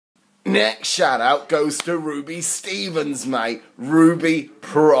Next shout out goes to Ruby Stevens, mate. Ruby,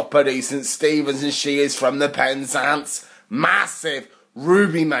 proper decent Stevens, and she is from the Penzance. Massive.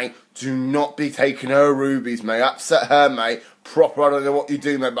 Ruby, mate, do not be taking her rubies, mate. Upset her, mate. Proper, I don't know what you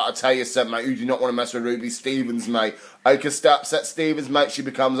do, mate, but I'll tell you something, mate. You do not want to mess with Ruby Stevens, mate. I can upset Stevens, mate. She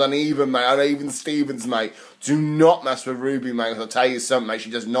becomes uneven, mate. Uneven Stevens, mate. Do not mess with Ruby, mate. I'll tell you something, mate. She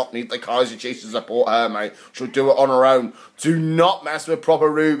does not need the Kaiser Chiefs to support her, mate. She'll do it on her own. Do not mess with proper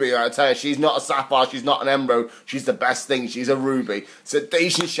Ruby. I'll tell you, she's not a sapphire. She's not an emerald. She's the best thing. She's a ruby. It's a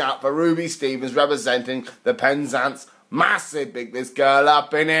decent shout for Ruby Stevens representing the Penzance. Massive, big this girl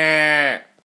up in it.